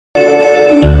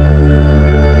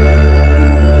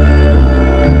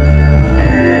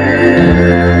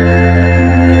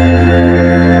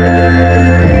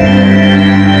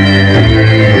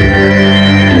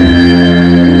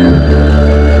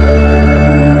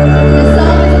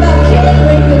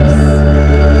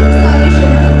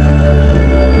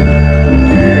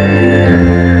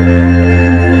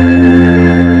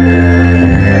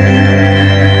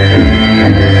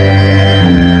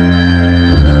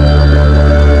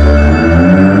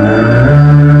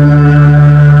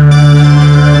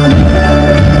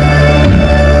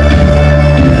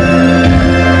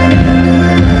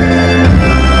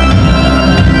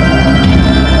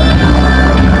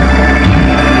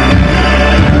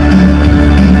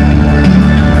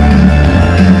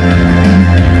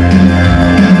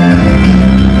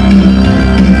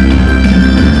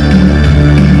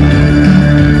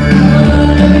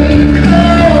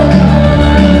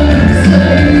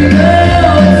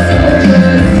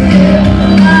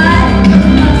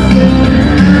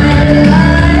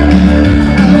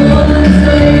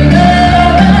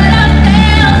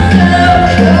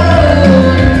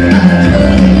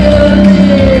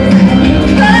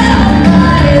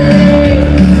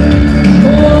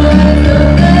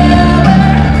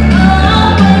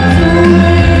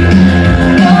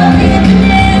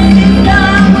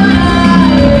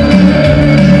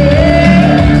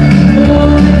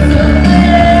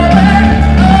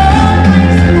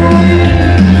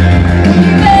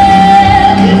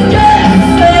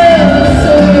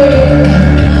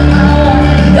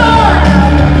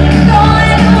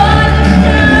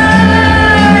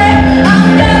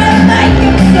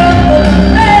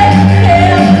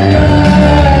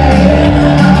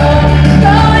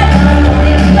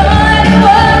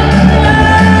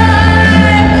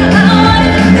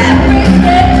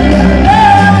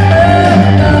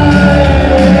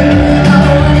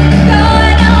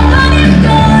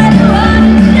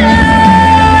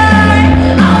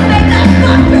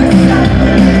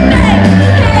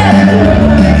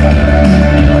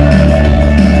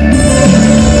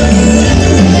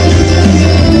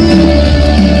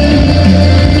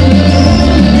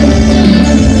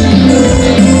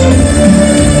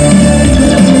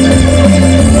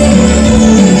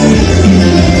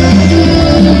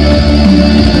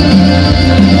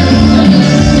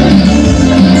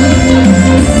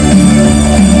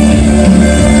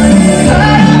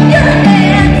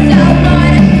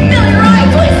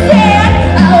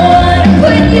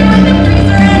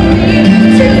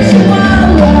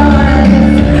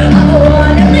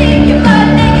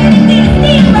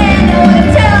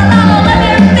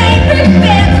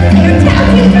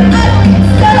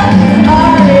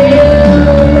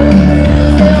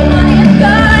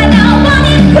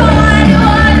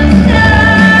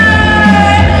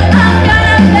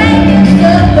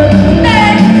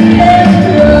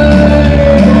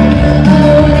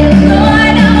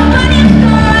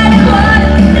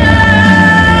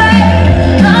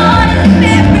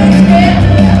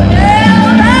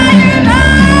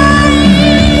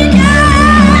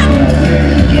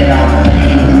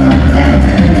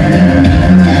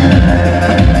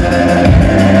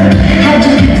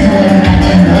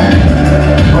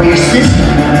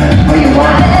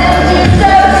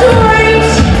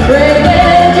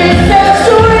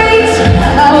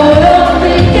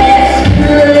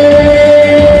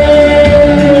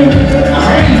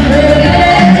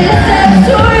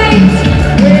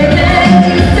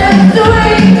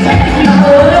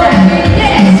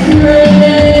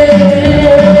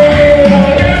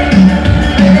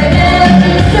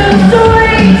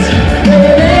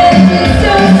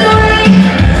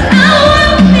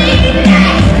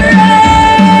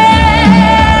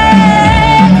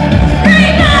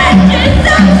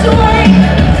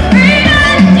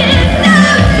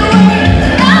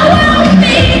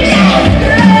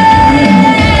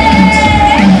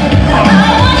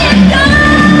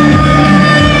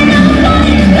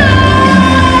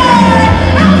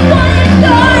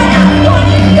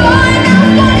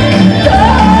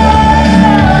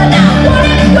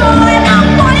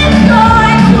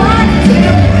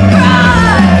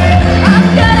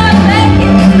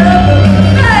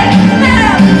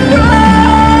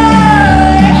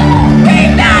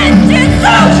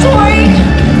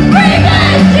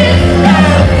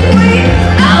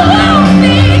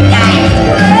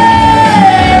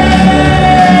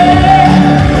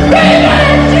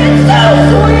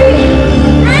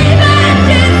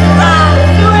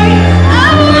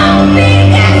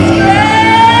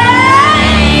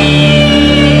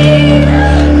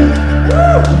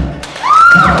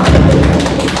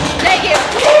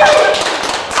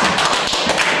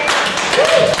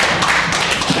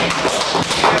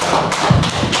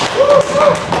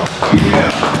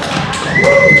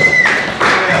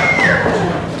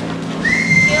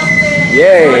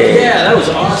Yay! Yeah, that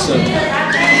was awesome.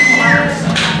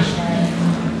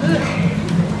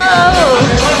 Oh.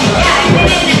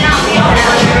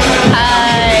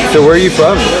 Hi. So where are you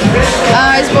from?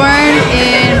 I was born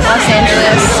in Los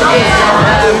Angeles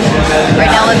and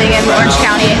right now living in Orange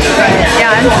County. But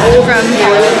yeah, I'm from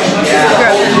Hollywood. Grew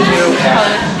up in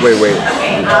Hollywood. Wait.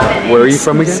 Where are you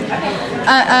from again?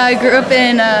 I grew up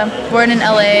in, born in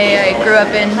LA. I grew up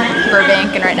in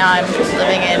Burbank, and right now I'm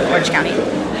living in Orange County.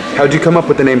 How'd you come up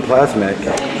with the name Plasmic?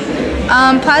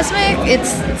 Plasmic,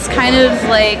 it's kind of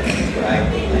like,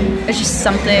 it's just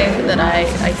something that I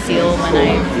feel when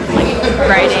I'm like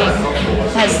writing.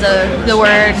 It has the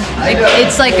word, like,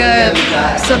 it's like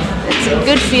it's a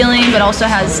good feeling, but also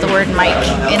has the word mic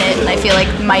in it, and I feel like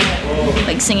mic,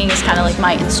 like singing is kind of like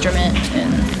my instrument,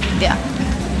 and yeah.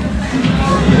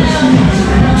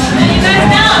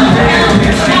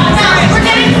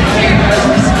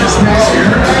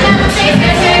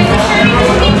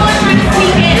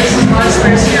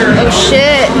 Oh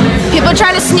shit! People are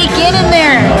trying to sneak in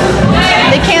there.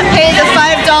 They can't pay the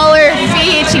 $5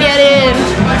 fee to get in.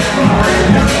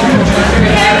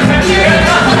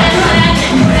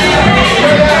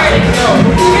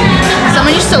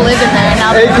 Someone used to live in there.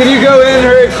 Now Hey, can you go in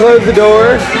or close the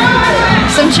door?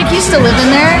 some chick used to live in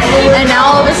there, and now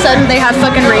all of a sudden they have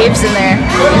fucking raves in there.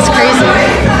 It's crazy.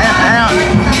 I don't.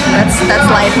 That's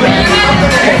life, man.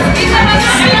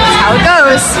 That's how it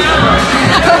goes.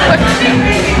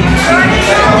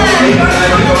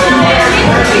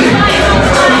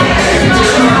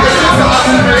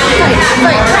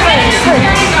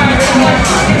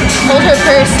 Hold her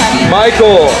purse, honey.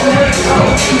 Michael!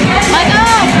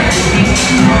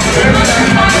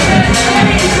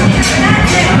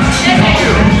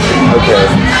 Okay.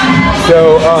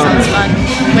 So, Sounds fun.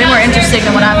 Way more interesting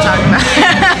than what I'm talking about.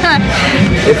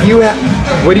 if you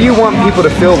what do you want people to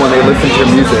feel when they listen to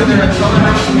your music?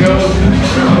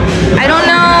 I don't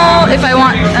know if I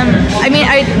want I mean,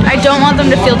 I don't want them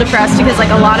to feel depressed because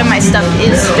like a lot of my stuff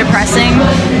is depressing,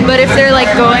 but if they're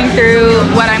like going through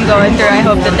what I'm going through, I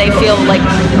hope that they feel like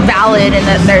valid and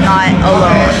that they're not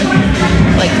alone.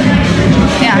 Like,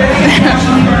 yeah.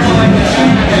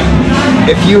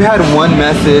 If you had one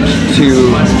message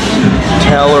to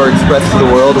tell or express to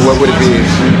the world, what would it be?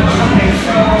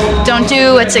 Don't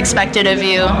do what's expected of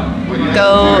you.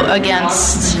 Go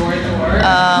against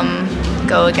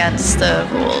the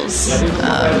rules.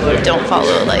 Don't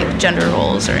follow like gender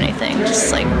roles or anything.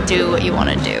 Just like do what you want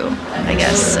to do, I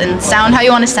guess, and sound how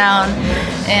you want to sound.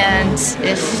 And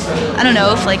if I don't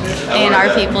know if like A&R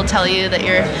people tell you that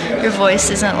your voice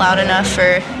isn't loud enough,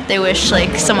 or they wish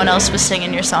like someone else was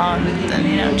singing your song, then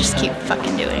you know just keep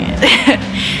fucking doing it.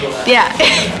 Yeah.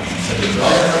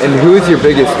 And who is your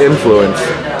biggest influence?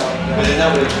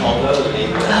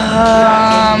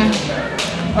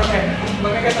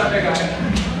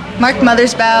 Mark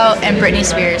Mothersbaugh and Britney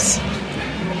Spears.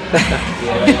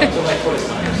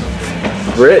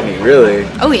 Brittany, really?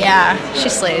 Oh yeah, she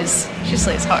slays. She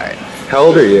slays hard. How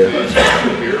old are you?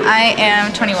 I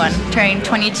am 21, turning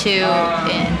 22 in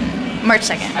March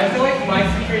 2nd.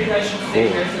 Cool.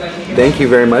 Thank you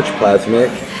very much, Plasmic.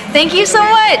 Thank you so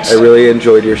much. I really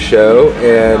enjoyed your show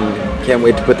and can't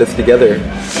wait to put this together.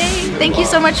 Yay. Thank you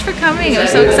so much for coming. I'm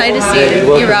so excited to see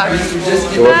you. You rock.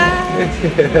 You're welcome.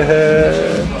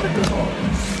 Bye.